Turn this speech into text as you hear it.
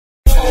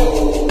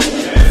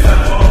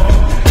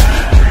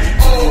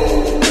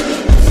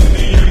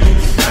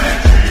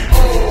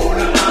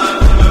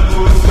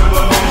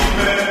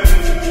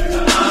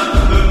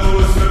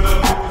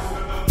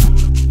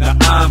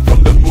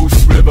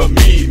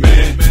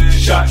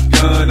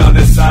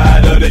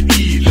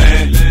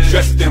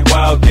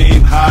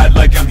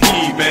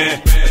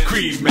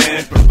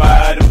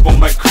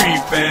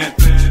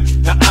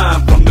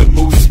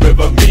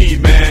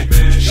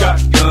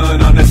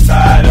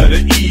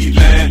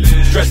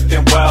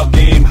dressed in wild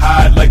game,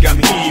 hide like I'm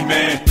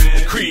He-Man.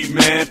 Creed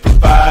man,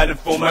 providing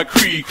for my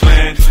Creed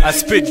clan. I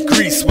spit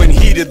grease when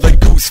heated like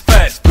goose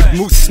fat. Put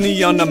Moose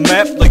Snee on the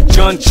map like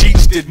John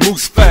Cheech did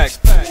Moose Fact.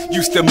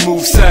 Used to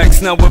move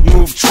sacks, now I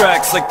move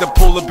tracks like the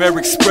Polar Bear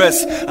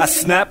Express. I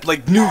snap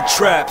like new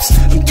traps.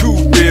 I'm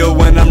too real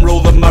when I'm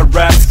rolling my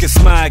raps.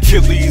 Guess my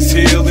Achilles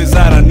heel is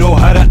I don't know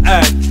how to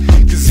act.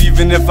 Cause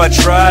even if I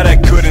tried I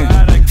couldn't.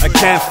 I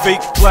can't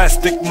fake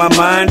plastic, my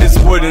mind is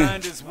wooden.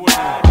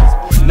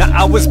 Now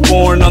I was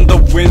born on the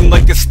wind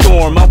like a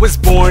storm. I was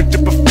born to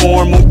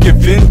perform, won't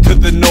give in to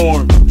the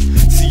norm.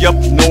 See up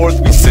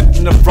north, we sit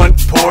in the front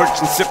porch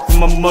and sip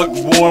from a mug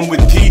warm with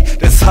tea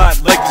that's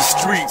hot like the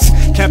streets.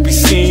 Can't be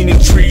seen in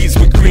trees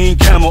with green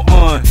camel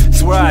on.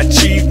 So where I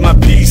achieved my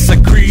peace, I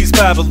crease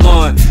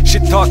Babylon.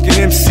 Shit talking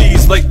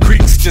MCs like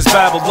creeks, just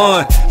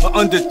Babylon. My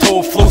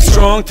undertow flows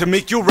strong to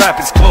make your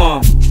rappers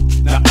calm.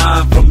 Now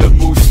I'm from the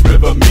Moose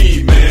River,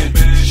 me man.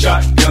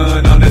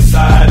 Shotgun on the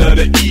side of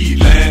the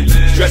E-land.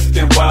 Dressed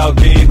in wild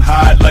game,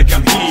 hide like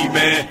I'm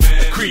He-Man.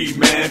 A Creed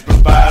man,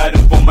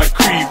 providing for my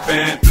Creed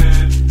fan.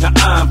 Now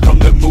I'm from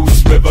the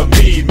Moose River,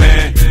 me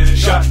man.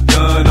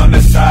 Shotgun on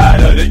the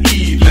side of the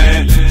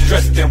E-land.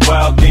 Dressed in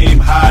wild game,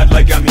 hide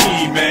like I'm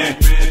He-Man.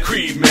 A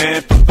Creed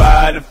man,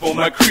 providing for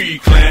my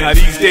Creed clan. Now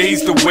these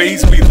days the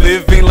ways we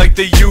live ain't like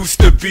they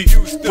used to be,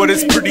 but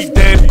it's pretty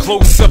damn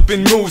close up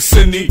in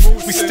Moosonee.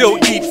 We still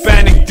eat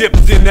Bannock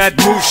dipped in that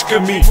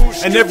mooshka meat,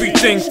 and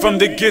everything from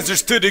the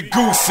gizzards to the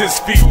goose's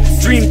feet.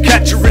 Dream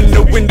catcher in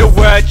the window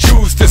where I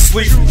choose to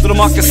sleep. Little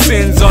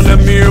moccasins on the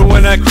mirror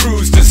when I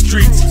cruise the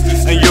streets.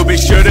 And you'll be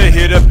sure to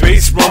hear the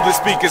bass rumble,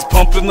 speakers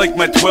pumping like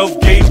my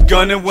 12-gauge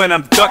gunning when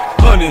I'm duck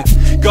hunting.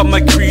 Got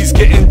my crees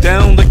getting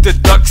down like the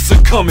ducks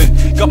are coming.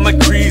 Got my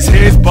crees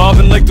hairs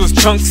bobbing like those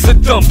chunks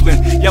of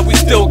dumpling. Yeah, we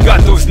still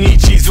got those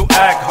Nietzsche's who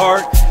act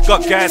hard.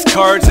 Got gas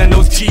cards and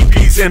those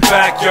teepees in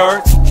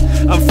backyards.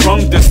 I'm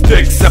from the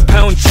sticks, I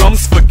pound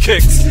drums for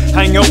kicks.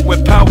 Hang out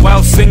with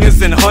powwow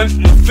singers and hunt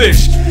and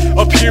fish.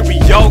 Up here we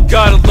all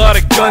got a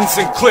lot of guns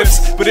and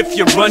clips, but if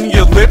you run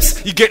your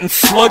lips, you're getting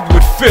slugged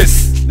with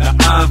fists. Now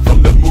I'm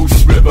from the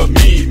Moose River,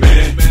 me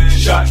man.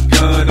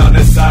 Shotgun on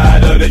the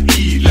side of the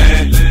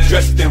E-land.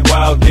 Dressed in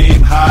wild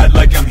game, hide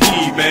like I'm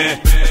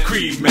He-Man. A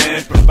Creed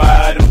man,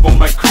 providing for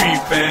my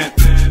Creed fan.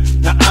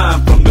 Now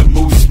I'm from the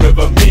Moose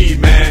River, me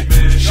man.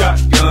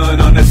 Shotgun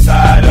on the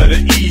side of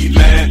the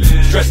E-land.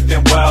 Dressed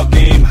in wild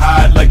game,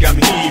 hide like I'm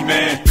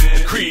He-Man.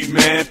 A Creed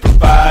man,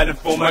 providing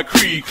for my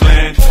Creed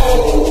clan.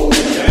 Oh,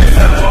 yeah.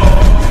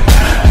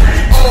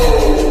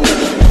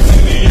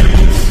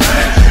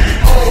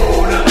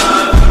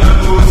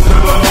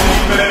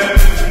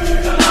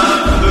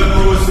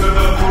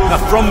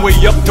 From way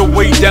up to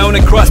way down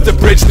across the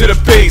bridge to the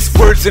base.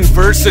 Words and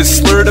verses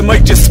slurred, I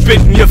might just spit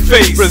in your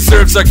face.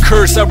 Reserves are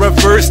cursed, I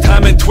reverse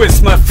time and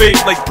twist my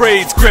fate like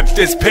braids. Grip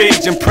this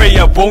page and pray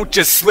I won't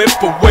just slip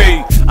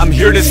away. I'm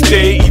here to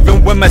stay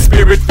even when my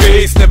spirit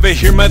fades. Never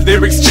hear my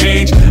lyrics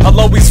change, I'll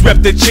always rep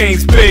the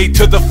James Bay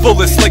to the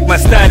fullest like my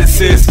status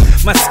is.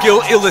 My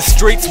skill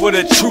illustrates what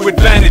a true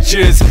advantage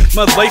is.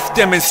 My life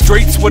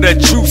demonstrates what a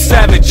true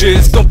savage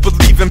is. Don't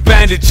believe in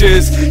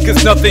bandages,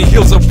 cause nothing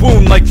heals a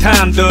wound like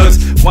time does.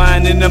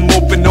 Wine in them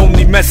open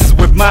only messes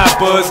with my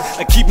buzz.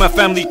 I keep my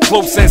family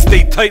close and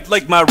stay tight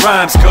like my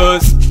rhymes,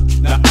 cuz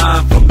now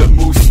I'm from the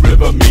Moose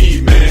River,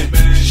 me man.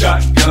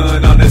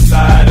 Shotgun on the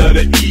side of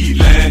the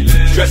E-land.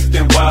 Dressed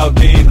in wild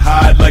game,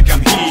 hide like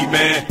I'm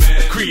He-Man.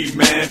 A Creed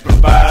man,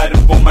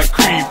 providing for my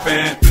Creed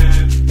fan.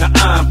 Now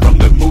I'm from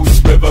the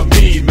Moose River,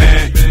 me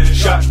man.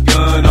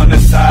 Shotgun on the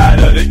side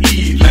of the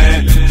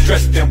E-land.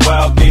 Dressed in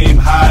wild game,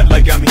 hide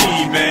like I'm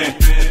He-Man.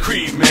 A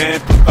Creed man,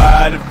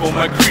 providing for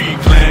my Creed.